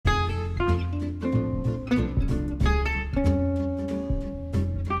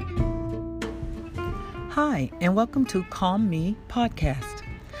Hi, and welcome to Calm Me Podcast.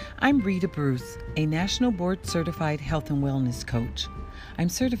 I'm Rita Bruce, a National Board Certified Health and Wellness Coach. I'm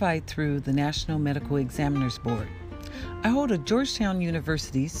certified through the National Medical Examiners Board. I hold a Georgetown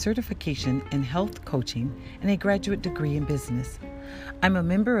University certification in health coaching and a graduate degree in business. I'm a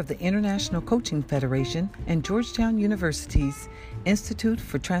member of the International Coaching Federation and Georgetown University's Institute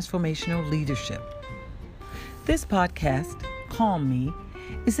for Transformational Leadership. This podcast, Calm Me,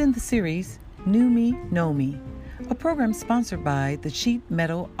 is in the series New Me, Know Me, a program sponsored by the Sheet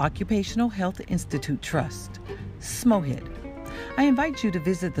Metal Occupational Health Institute Trust, SMOHIT. I invite you to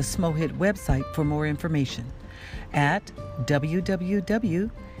visit the SMOHIT website for more information at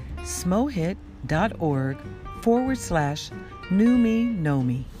www.smohit.org/New Me, Know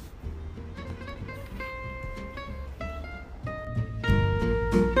Me.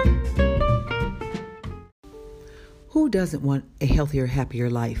 Who doesn't want a healthier,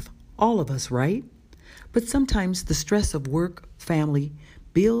 happier life? All of us, right? But sometimes the stress of work, family,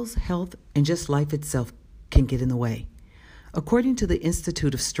 bills, health, and just life itself can get in the way. According to the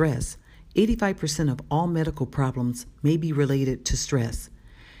Institute of Stress, 85% of all medical problems may be related to stress,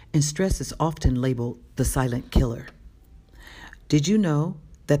 and stress is often labeled the silent killer. Did you know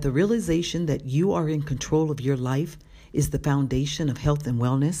that the realization that you are in control of your life is the foundation of health and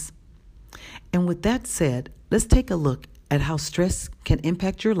wellness? And with that said, let's take a look at how stress can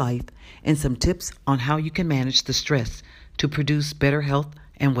impact your life and some tips on how you can manage the stress to produce better health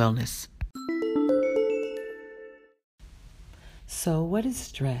and wellness. So, what is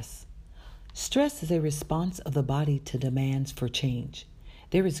stress? Stress is a response of the body to demands for change.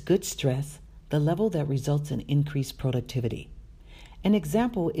 There is good stress, the level that results in increased productivity. An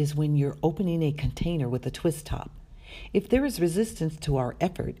example is when you're opening a container with a twist top. If there is resistance to our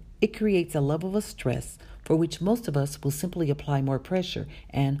effort, it creates a level of stress for which most of us will simply apply more pressure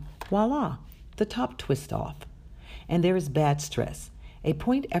and voila, the top twists off. And there is bad stress, a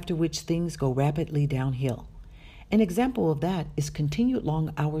point after which things go rapidly downhill. An example of that is continued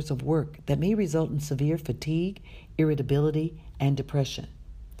long hours of work that may result in severe fatigue, irritability, and depression.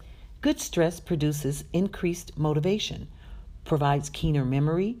 Good stress produces increased motivation, provides keener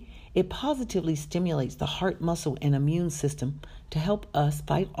memory. It positively stimulates the heart muscle and immune system to help us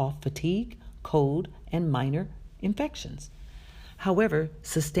fight off fatigue, cold, and minor infections. However,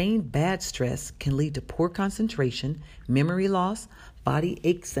 sustained bad stress can lead to poor concentration, memory loss, body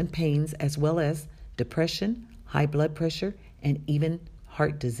aches and pains, as well as depression, high blood pressure, and even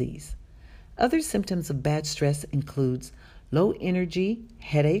heart disease. Other symptoms of bad stress includes low energy,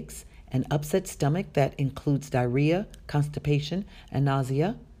 headaches, an upset stomach that includes diarrhea, constipation, and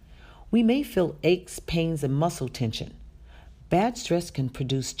nausea. We may feel aches, pains, and muscle tension. Bad stress can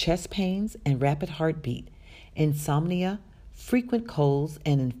produce chest pains and rapid heartbeat, insomnia, frequent colds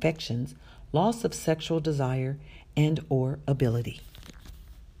and infections, loss of sexual desire and/or ability.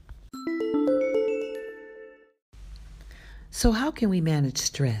 So how can we manage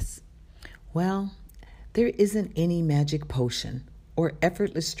stress? Well, there isn't any magic potion or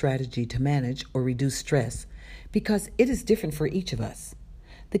effortless strategy to manage or reduce stress because it is different for each of us.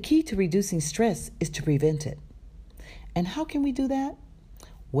 The key to reducing stress is to prevent it. And how can we do that?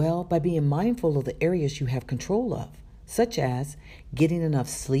 Well, by being mindful of the areas you have control of, such as getting enough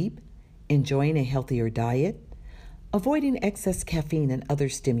sleep, enjoying a healthier diet, avoiding excess caffeine and other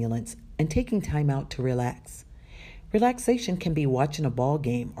stimulants, and taking time out to relax. Relaxation can be watching a ball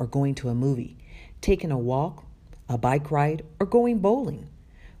game or going to a movie, taking a walk, a bike ride, or going bowling.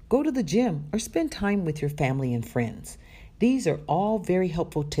 Go to the gym or spend time with your family and friends. These are all very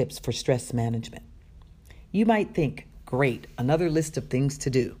helpful tips for stress management. You might think, great, another list of things to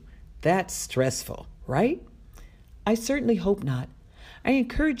do. That's stressful, right? I certainly hope not. I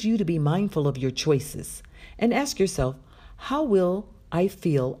encourage you to be mindful of your choices and ask yourself, how will I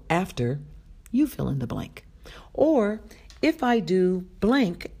feel after you fill in the blank? Or if I do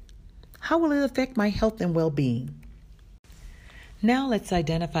blank, how will it affect my health and well-being? Now let's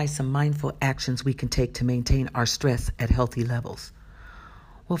identify some mindful actions we can take to maintain our stress at healthy levels.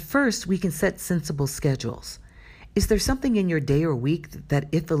 Well, first, we can set sensible schedules. Is there something in your day or week that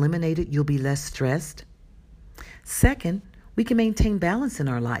if eliminated, you'll be less stressed? Second, we can maintain balance in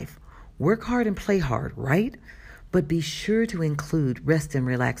our life. Work hard and play hard, right? But be sure to include rest and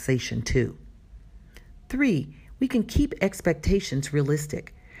relaxation too. 3, we can keep expectations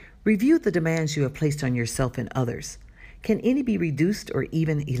realistic. Review the demands you have placed on yourself and others. Can any be reduced or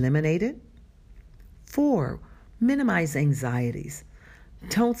even eliminated? 4, minimize anxieties.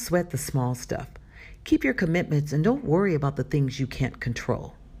 Don't sweat the small stuff. Keep your commitments and don't worry about the things you can't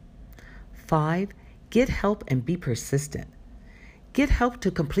control. 5, get help and be persistent. Get help to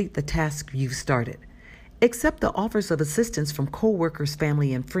complete the task you've started. Accept the offers of assistance from coworkers,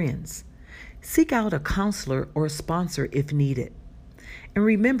 family, and friends. Seek out a counselor or a sponsor if needed. And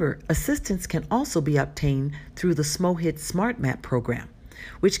remember, assistance can also be obtained through the SMOHIT Smart Map program,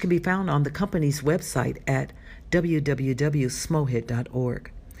 which can be found on the company's website at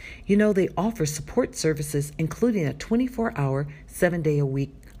www.smohit.org. You know, they offer support services, including a 24-hour,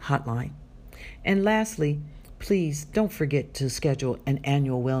 7-day-a-week hotline. And lastly, please don't forget to schedule an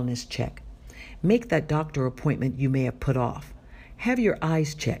annual wellness check. Make that doctor appointment you may have put off. Have your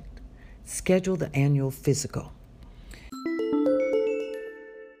eyes checked. Schedule the annual physical.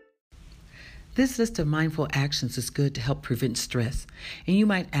 This list of mindful actions is good to help prevent stress. And you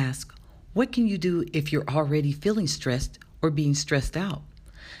might ask, what can you do if you're already feeling stressed or being stressed out?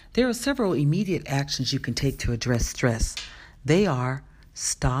 There are several immediate actions you can take to address stress. They are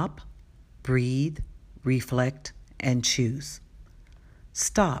stop, breathe, reflect, and choose.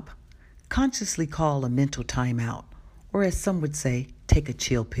 Stop. Consciously call a mental timeout, or as some would say, take a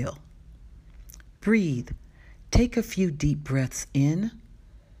chill pill. Breathe. Take a few deep breaths in,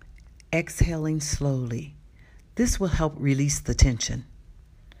 exhaling slowly. This will help release the tension.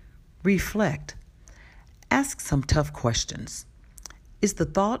 Reflect. Ask some tough questions. Is the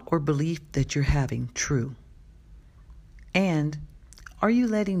thought or belief that you're having true? And are you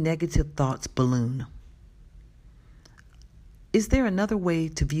letting negative thoughts balloon? Is there another way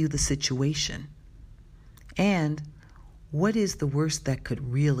to view the situation? And what is the worst that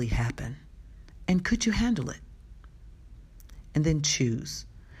could really happen? And could you handle it? And then choose.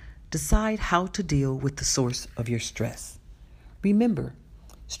 Decide how to deal with the source of your stress. Remember,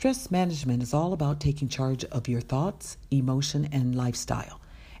 stress management is all about taking charge of your thoughts, emotion, and lifestyle,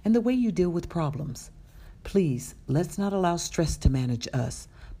 and the way you deal with problems. Please, let's not allow stress to manage us,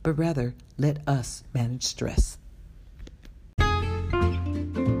 but rather let us manage stress.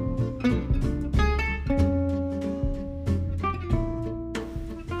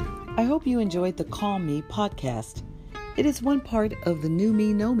 I hope you enjoyed the Calm Me podcast. It is one part of the New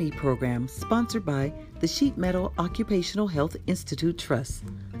Me Know Me program sponsored by the Sheet Metal Occupational Health Institute Trust,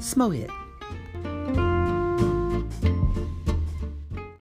 SMOHIT.